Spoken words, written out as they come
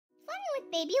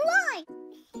Baby Alive.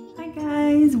 Hi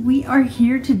guys, we are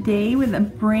here today with a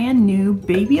brand new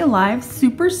Baby Alive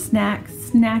Super Snack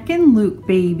Snackin Luke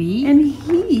baby, and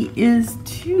he is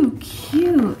too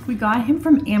cute. We got him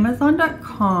from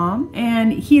Amazon.com,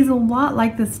 and he's a lot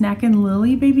like the Snackin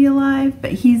Lily Baby Alive,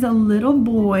 but he's a little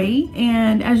boy,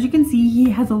 and as you can see, he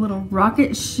has a little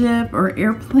rocket ship or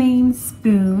airplane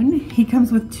spoon. He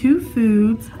comes with 2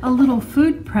 foods, a little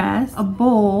food press, a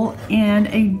bowl, and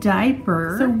a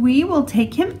diaper. So we will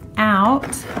take him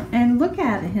out and look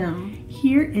at him.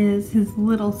 Here is his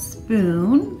little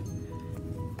spoon.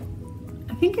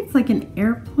 I think it's like an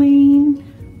airplane,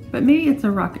 but maybe it's a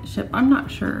rocket ship. I'm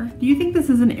not sure. Do you think this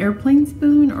is an airplane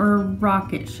spoon or a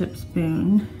rocket ship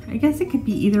spoon? I guess it could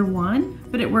be either one,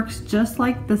 but it works just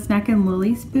like the Snackin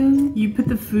Lily spoon. You put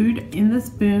the food in the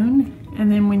spoon,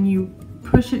 and then when you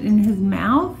push it in his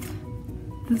mouth,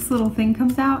 this little thing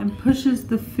comes out and pushes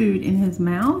the food in his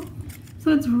mouth.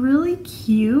 So it's really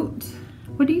cute.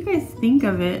 What do you guys think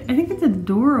of it? I think it's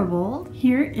adorable.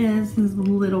 Here is his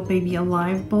little Baby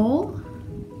Alive bowl.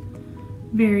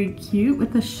 Very cute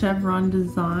with the chevron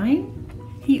design.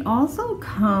 He also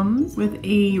comes with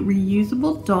a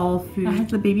reusable doll food that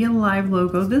has the Baby Alive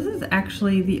logo. This is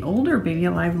actually the older Baby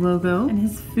Alive logo, and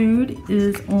his food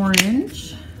is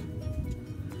orange.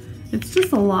 It's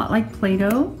just a lot like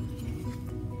Play-Doh.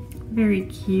 Very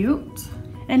cute.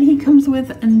 And he comes with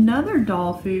another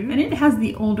doll food, and it has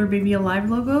the older Baby Alive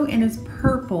logo and is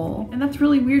purple. And that's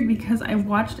really weird because I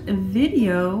watched a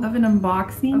video of an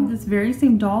unboxing of this very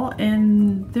same doll,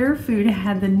 and their food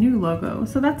had the new logo.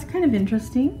 So that's kind of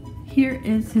interesting. Here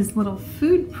is his little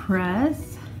food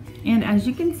press. And as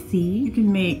you can see, you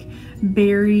can make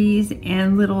berries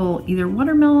and little either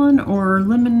watermelon or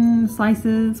lemon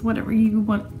slices, whatever you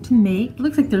want to make. It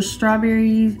looks like there's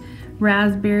strawberries,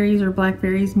 raspberries, or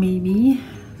blackberries maybe.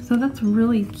 So that's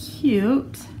really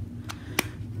cute.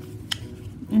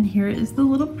 And here is the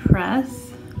little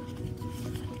press.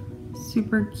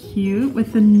 Super cute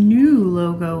with the new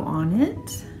logo on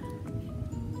it.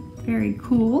 Very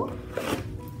cool.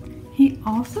 He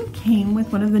also came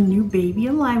with one of the new Baby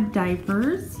Alive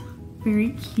diapers.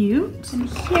 Very cute. And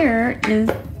here is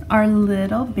our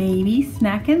little baby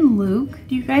Snackin Luke.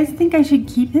 Do you guys think I should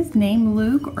keep his name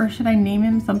Luke, or should I name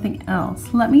him something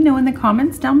else? Let me know in the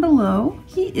comments down below.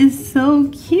 He is so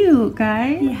cute,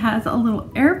 guys. He has a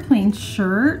little airplane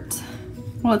shirt.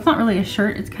 Well, it's not really a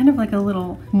shirt. It's kind of like a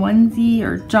little onesie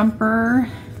or jumper.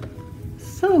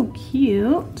 So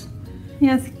cute. He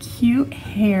has cute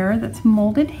hair that's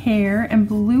molded hair and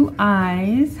blue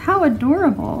eyes. How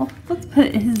adorable. Let's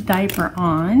put his diaper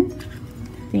on.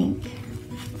 I think.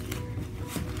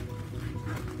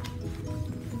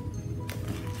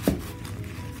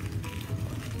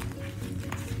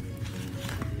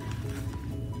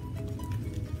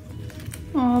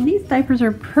 Oh, these diapers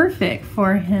are perfect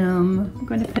for him. I'm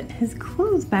going to put his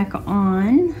clothes back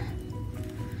on.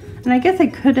 And I guess I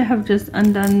could have just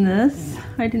undone this.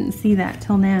 I didn't see that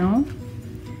till now.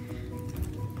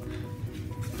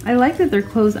 I like that their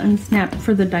clothes unsnap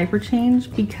for the diaper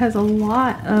change because a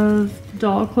lot of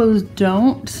doll clothes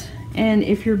don't. And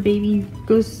if your baby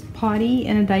goes potty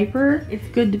in a diaper, it's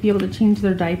good to be able to change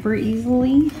their diaper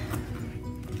easily.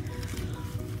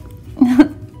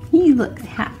 He looks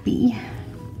happy.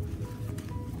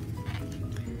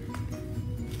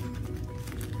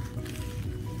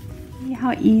 See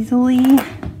how easily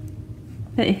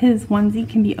that his onesie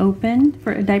can be opened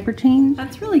for a diaper change?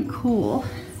 That's really cool.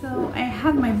 So I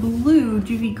have my blue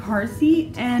Joovy car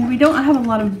seat, and we don't have a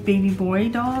lot of baby boy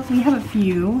dolls. We have a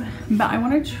few, but I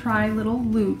want to try little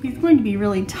Luke. He's going to be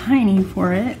really tiny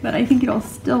for it, but I think it'll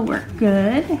still work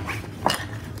good.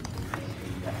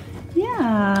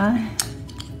 Yeah.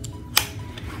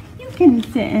 You can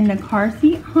sit in the car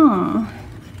seat, huh?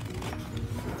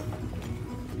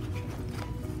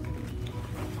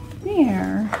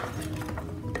 There.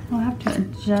 I'll have to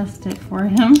adjust it for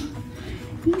him.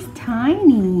 He's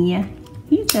tiny.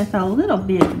 He's just a little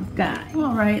big guy.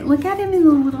 All right, look at him in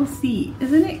the little seat.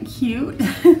 Isn't it cute?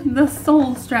 The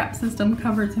sole strap system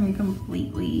covers him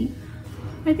completely.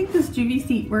 I think this Joovy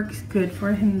seat works good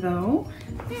for him though.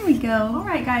 There we go. All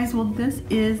right guys, well this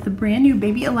is the brand new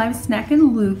Baby Alive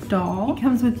Snackin Luke doll. It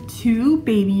comes with 2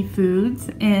 baby foods,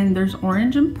 and there's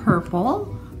orange and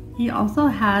purple. He also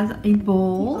has a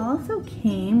bowl. He also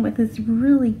came with this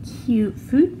really cute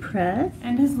food press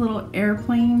and his little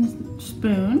airplane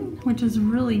spoon, which is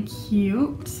really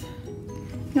cute.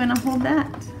 You wanna hold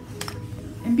that?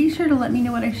 And be sure to let me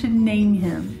know what I should name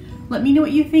him. Let me know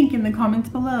what you think in the comments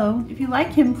below. If you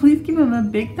like him, please give him a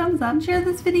big thumbs up, share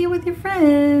this video with your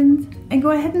friends, and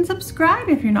go ahead and subscribe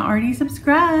if you're not already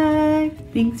subscribed.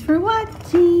 Thanks for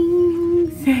watching.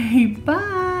 Bye.